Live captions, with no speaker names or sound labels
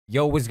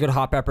Yo, what's good,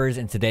 Hot Peppers?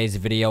 In today's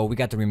video, we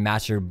got the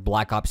remastered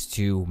Black Ops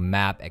 2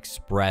 map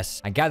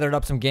Express. I gathered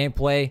up some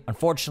gameplay.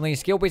 Unfortunately,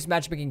 skill-based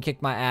matchmaking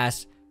kicked my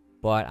ass,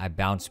 but I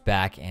bounced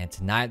back, and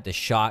tonight the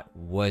shot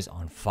was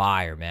on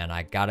fire, man.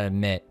 I gotta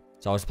admit.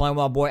 So I was playing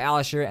with my boy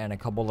Alisher and a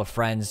couple of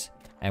friends,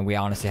 and we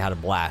honestly had a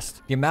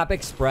blast. The map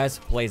Express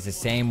plays the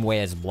same way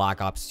as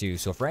Black Ops 2.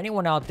 So for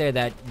anyone out there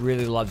that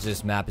really loves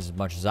this map as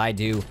much as I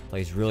do,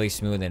 plays really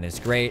smooth and it's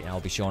great. And I'll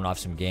be showing off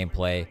some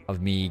gameplay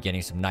of me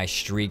getting some nice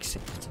streaks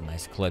and some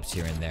nice clips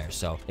here and there.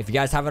 So if you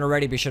guys haven't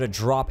already, be sure to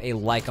drop a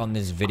like on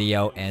this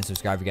video and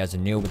subscribe if you guys are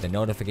new with the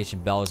notification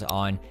bells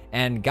on.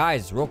 And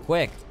guys, real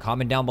quick,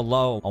 comment down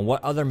below on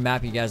what other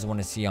map you guys want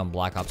to see on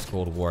Black Ops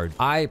Cold War.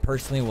 I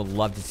personally would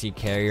love to see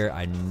Carrier.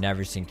 I've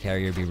never seen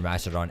Carrier be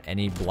remastered on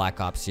any Black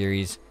Ops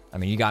series. I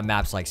mean, you got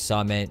maps like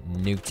Summit,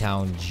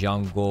 Nuketown,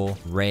 Jungle,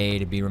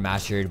 Raid be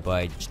remastered,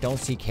 but just don't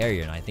see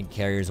Carrier. And I think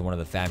Carrier is one of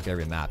the fan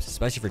favorite maps,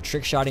 especially for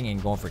trick shotting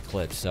and going for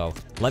clips. So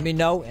let me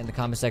know in the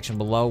comment section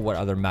below what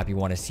other map you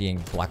want to see in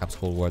Black Ops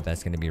Cold War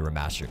that's going to be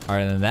remastered.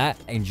 Other than that,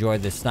 enjoy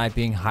the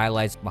sniping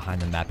highlights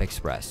behind the map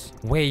Express.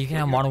 Wait, you can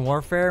have Modern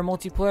Warfare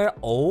multiplayer?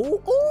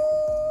 Oh,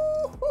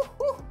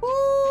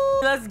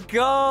 let's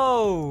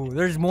go.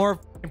 There's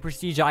more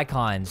prestige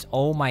icons.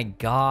 Oh my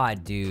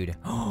god, dude.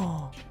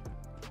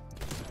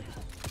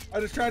 I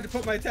just tried to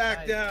put my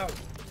tack down.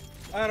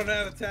 I don't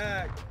have a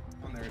tack.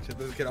 On there,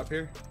 there's a kid up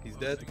here. He's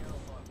dead.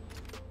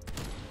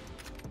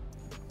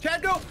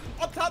 Chad, go!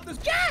 Up top this.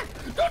 Chad!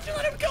 Don't you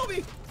let him kill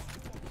me!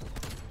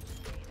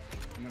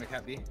 I'm gonna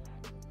cap B.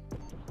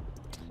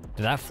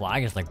 Dude, that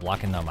flag is like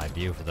blocking my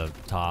view for the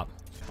top.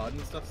 HUD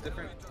and stuff's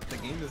different. The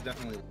game is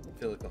definitely, I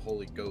feel like, the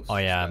holy ghost. Oh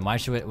yeah, my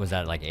shit was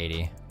at like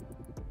 80.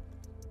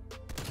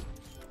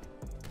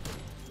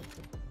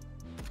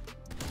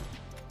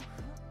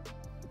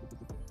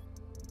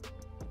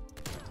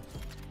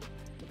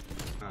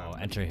 Oh,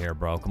 enter here,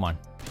 bro. Come on.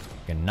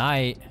 Good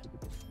night.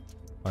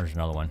 Oh, there's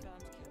another one.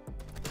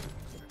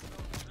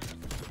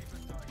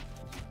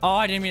 Oh,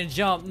 I didn't mean to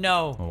jump.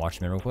 No. I'm gonna watch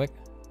mid real quick.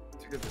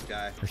 Look at this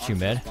guy. There's two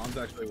mid. Bombs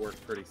actually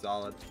worked pretty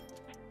solid.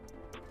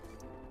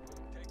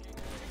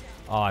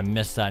 Oh, I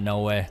missed that.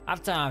 No way.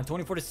 Halftime.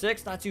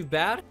 24-6. Not too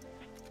bad.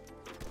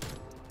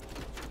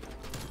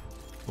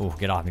 Oh,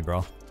 get off me,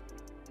 bro.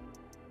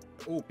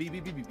 Oh, B. How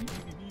you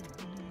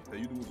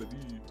doing,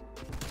 baby?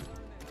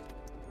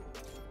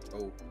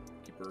 Oh.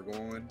 Keep her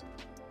going.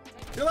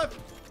 Your left.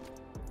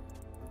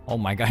 Oh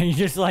my god, you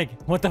just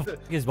like, what the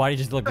f? His body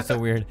just looked so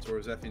weird.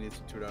 SoaR Zephy needs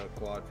to toot out a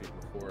quad feed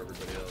before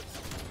everybody else.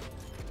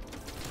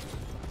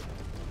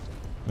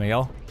 There you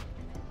go.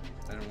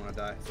 I didn't want to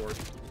die. SoaR.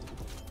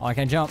 Oh, I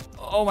can't jump.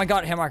 Oh my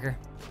god, hit marker.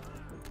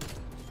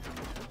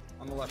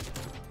 On the left.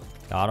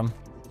 Got him.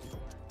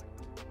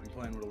 I'm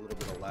playing with a little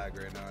bit of lag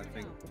right now. I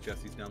think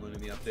Jesse's downloading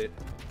the update.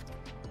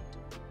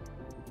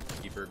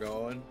 Keep her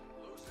going.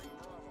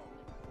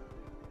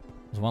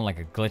 There's one like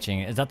a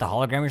glitching. Is that the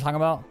hologram you're talking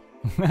about?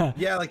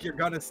 Yeah, like your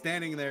gun is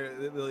standing there.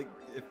 Like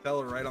it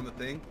fell right on the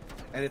thing,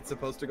 and it's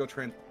supposed to go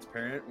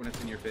transparent when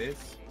it's in your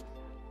face.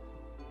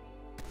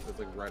 So it's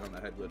like right on the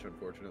head glitch,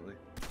 unfortunately.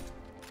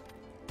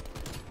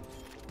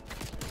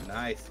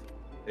 Nice.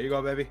 There you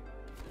go, baby.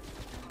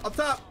 Up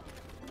top.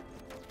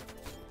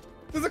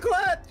 There's a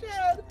clad,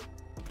 Chad.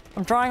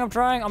 I'm trying.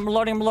 I'm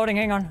reloading.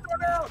 Hang on. Go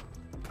down.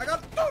 I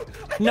got. Oh,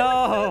 no,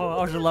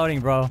 I was reloading,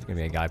 bro. There's gonna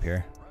be a guy up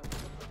here.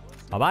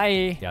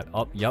 Bye-bye. Yep.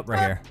 Oh, yep, right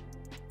here.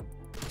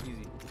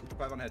 Easy.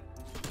 5 on head.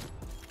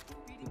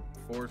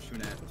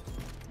 Fortunate.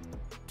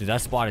 Dude, that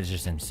spot is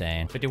just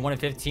insane. 51 and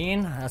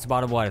 15. That's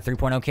about what, a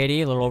 3.0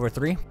 KD, a little over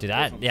 3. Dude,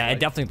 that, yeah, it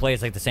definitely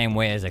plays like the same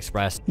way as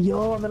Express.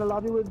 Yo, I'm in a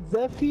lobby with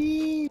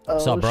Zephy.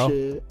 What's up, bro?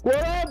 Shit. What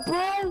up,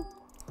 bro?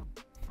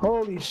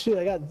 Holy shit,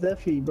 I got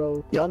Zephy,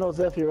 bro. Y'all know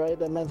Zephy, right?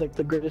 That man's like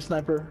the greatest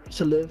sniper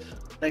to live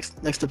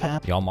next to Pam.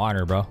 Y'all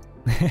monitor, bro.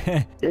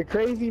 You're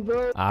crazy,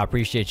 bro. I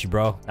appreciate you,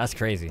 bro. That's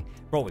crazy.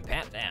 Bro, we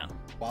Pam down.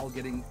 While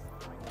getting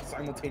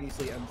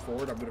simultaneously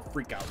M4'd, I'm gonna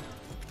freak out.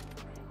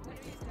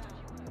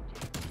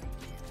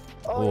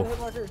 Oh, hit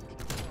marker.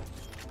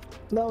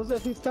 No,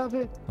 Zephy, stop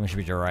it. Let me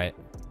shoot your right.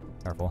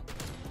 Careful.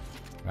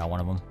 Got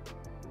one of them.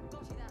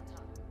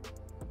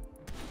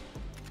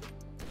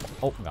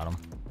 Oh, got him.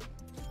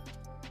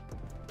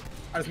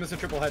 I just missed a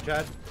triple head,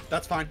 Chad.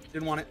 That's fine.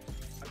 Didn't want it.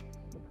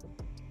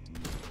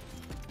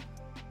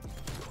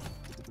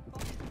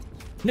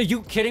 No,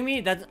 you kidding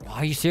me? That's,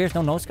 are you serious?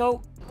 No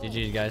scope?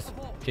 GG, guys.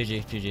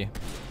 GG.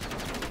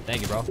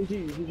 Thank you, bro.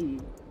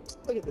 GG.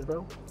 Look at this,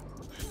 bro.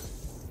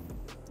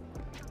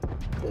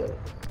 Yeah.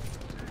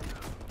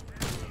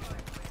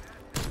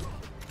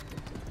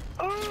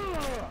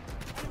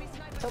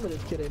 Tell me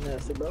this kid ain't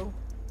nasty, bro.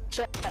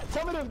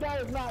 Tell me this guy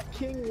is not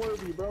king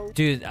worthy, bro.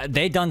 Dude,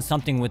 they done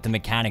something with the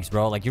mechanics,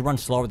 bro. Like, you run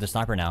slower with the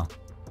sniper now.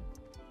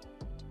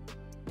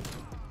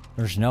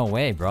 There's no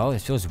way, bro.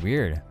 This feels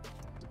weird.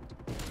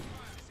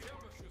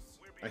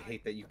 I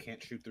hate that you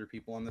can't shoot through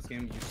people on this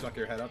game. You stuck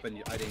your head up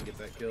and I didn't get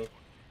that kill.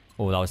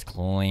 Oh, that was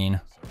clean.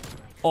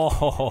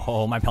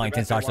 Oh, my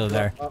Pelington starts over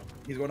there.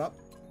 He's going up.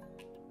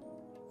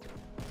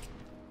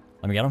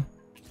 Let me get him.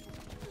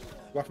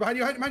 Watch behind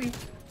you, behind you.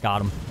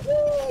 Got him.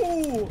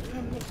 Ooh,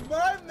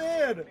 my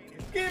man.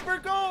 Keep her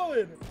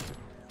going.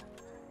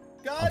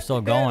 God I'm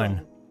still damn.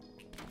 going.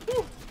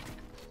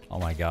 Oh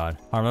my god.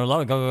 I'm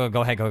reloading.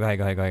 Go ahead. Go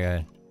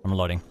ahead. I'm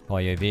reloading. Call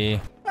UAV.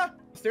 Ah,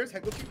 stairs,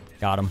 head glitching.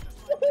 Got him.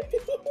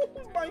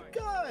 Oh my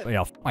god.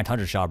 Yeah, my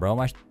Tundra shot, bro.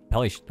 My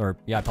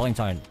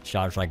Pelington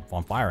shot is like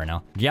on fire right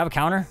now. Do you have a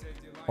counter?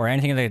 Or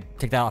anything to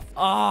take that off?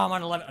 Oh, I'm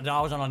on 11.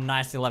 I was on a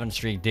nice 11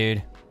 streak,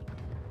 dude.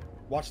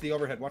 Watch the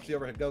overhead. Watch the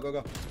overhead. Go, go,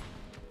 go.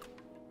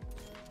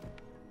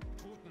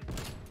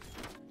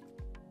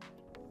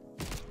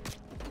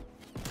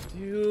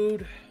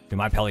 Dude. Dude,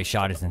 my Pelly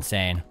shot is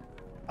insane.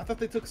 I thought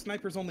they took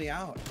snipers only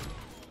out.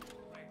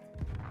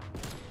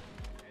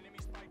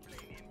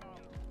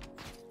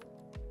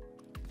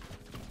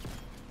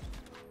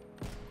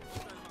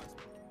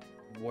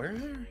 Where?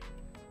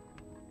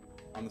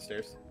 On the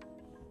stairs.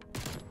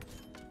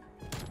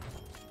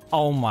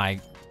 Oh my,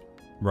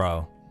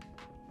 bro.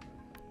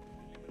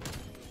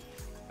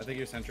 I think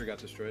your sentry got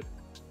destroyed.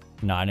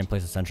 No, I didn't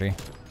place a sentry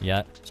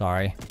yet.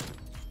 Sorry.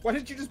 Why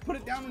didn't you just put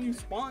it down when you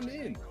spawned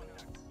in?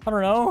 I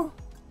don't know.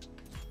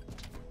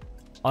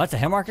 Oh, that's a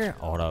hit marker?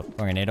 Oh, hold up.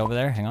 Throwing a nade over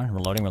there. Hang on.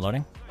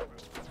 Reloading.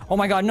 Oh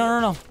my god.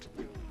 No.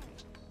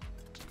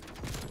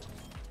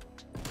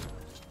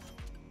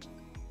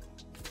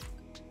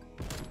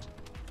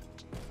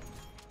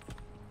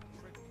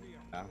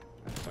 Ah,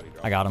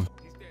 I got him.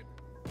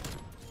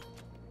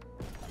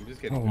 I'm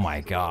just kidding. Oh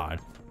my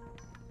god.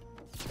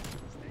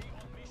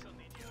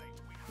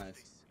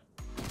 Nice.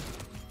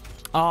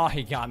 Oh,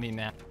 he got me,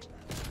 man.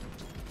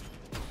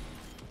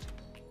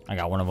 I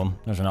got one of them.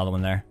 There's another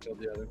one there. Killed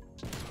the other.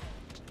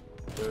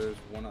 There's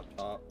one up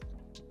top.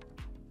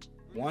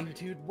 One,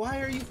 dude. Why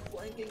are you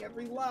flanking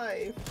every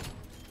life?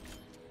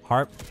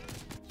 Harp.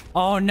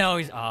 Oh no,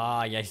 he's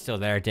yeah, he's still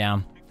there.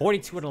 Damn.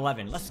 42 and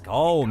 11. Let's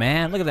go,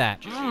 man. Look at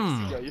that.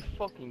 Yeah, you're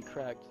fucking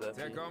cracked,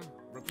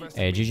 Zephy.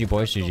 Hey, GG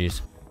boys,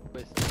 GG's.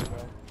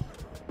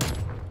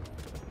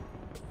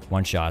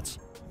 One shots.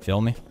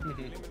 Feel me?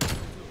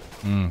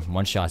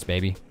 One shots,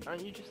 baby.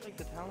 Aren't you just like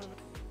the talent?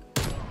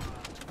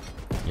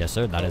 Yes,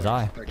 sir. That is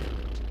I.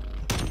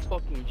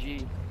 Fucking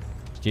G.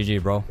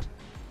 GG, bro.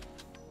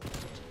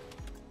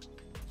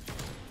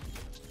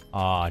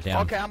 Aw,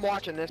 damn. Okay, I'm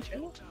watching this.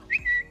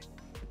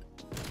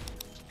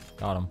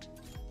 Got him.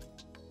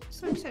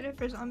 So excited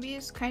for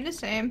zombies. Kind of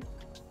same.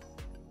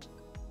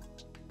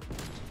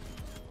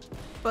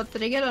 But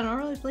did I get on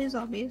really play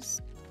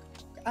zombies?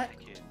 I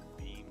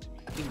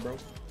think, bro.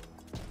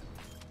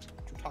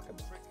 What you talking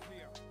about?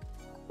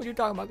 What are you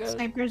talking about, guys?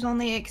 Snipers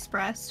only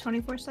express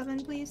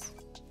 24/7, please.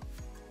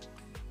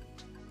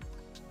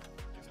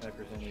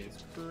 Snipers only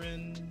is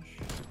cringe.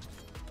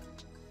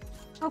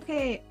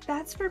 Okay,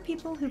 that's for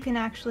people who can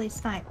actually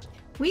snipe.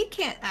 We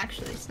can't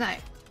actually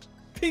snipe.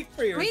 Speak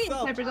for We need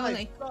yourself. snipers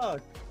only.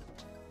 Suck.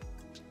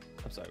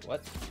 I'm sorry,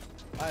 what?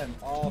 I am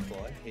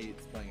awful. I hate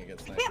playing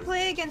against I snipers. can't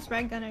play against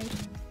red gunners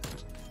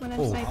when I'm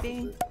Oh.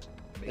 sniping.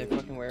 They're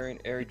fucking wearing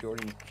Air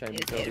Jordan trying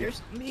to be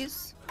There's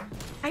zombies.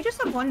 I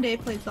just have one day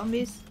played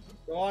zombies.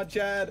 Go on,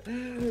 Chad.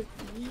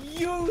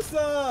 You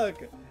suck.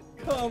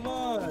 Come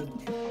on.